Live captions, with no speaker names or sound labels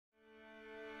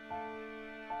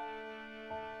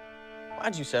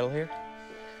Why'd you settle here?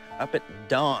 Up at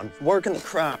dawn, working the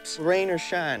crops, rain or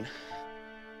shine.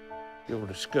 You'll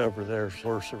discover there's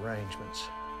worse arrangements.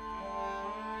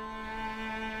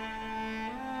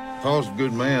 Paul's a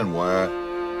good man, Wyatt.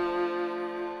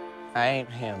 I ain't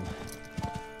him.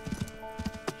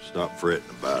 Stop fretting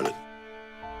about it.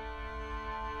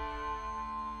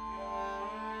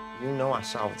 You know I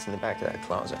saw what's in the back of that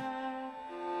closet.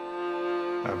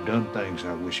 I've done things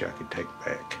I wish I could take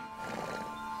back.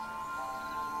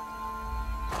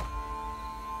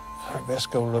 I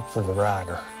best go look for the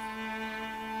rider.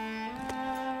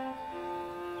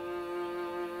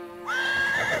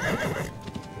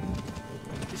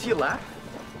 Is he alive?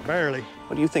 Barely.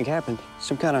 What do you think happened?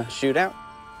 Some kind of shootout?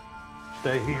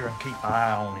 Stay here and keep an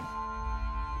eye on him.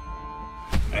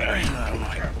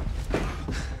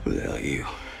 Who the hell are you?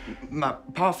 My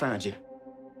pa found you.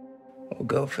 Well,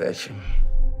 go fetch him.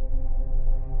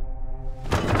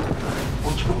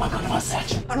 Won't you put my gun in my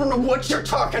satchel? I don't know what you're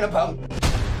talking about.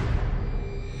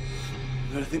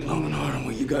 You gotta think long and hard on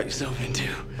what you got yourself into.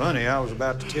 Funny, I was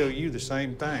about to tell you the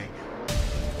same thing.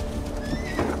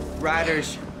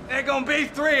 Riders. There's gonna be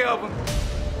 3 of them.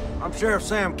 I'm Sheriff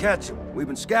Sam Ketchum. We've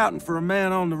been scouting for a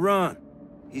man on the run.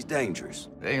 He's dangerous.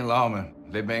 They ain't lawmen.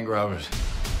 They bank robbers.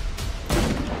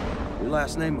 Your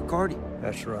last name McCarty?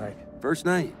 That's right. First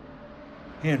name?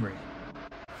 Heanry.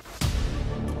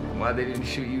 Why they didn't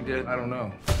shoot you dead, I don't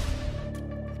know.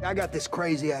 I got this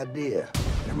crazy idea.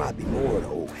 There might be more to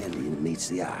old Henry than meets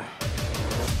the eye.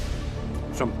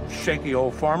 Some shaky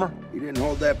old farmer? He didn't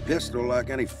hold that pistol like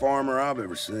any farmer I've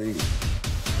ever seen.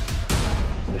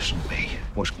 Listen to me.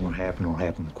 What's going to happen will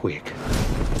happen quick.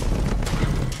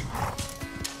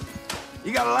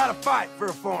 You got a lot of fight for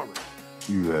a farmer.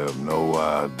 You have no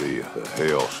idea the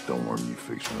hailstorm you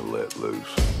fixing to let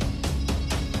loose.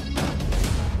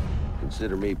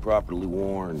 Consider me properly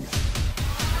warned.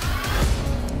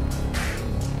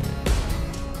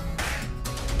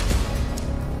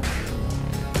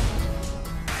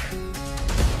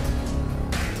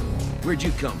 Where'd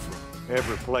you come from?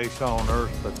 Every place on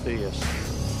earth but this.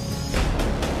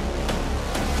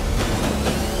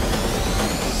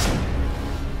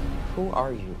 Who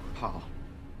are you, Pa?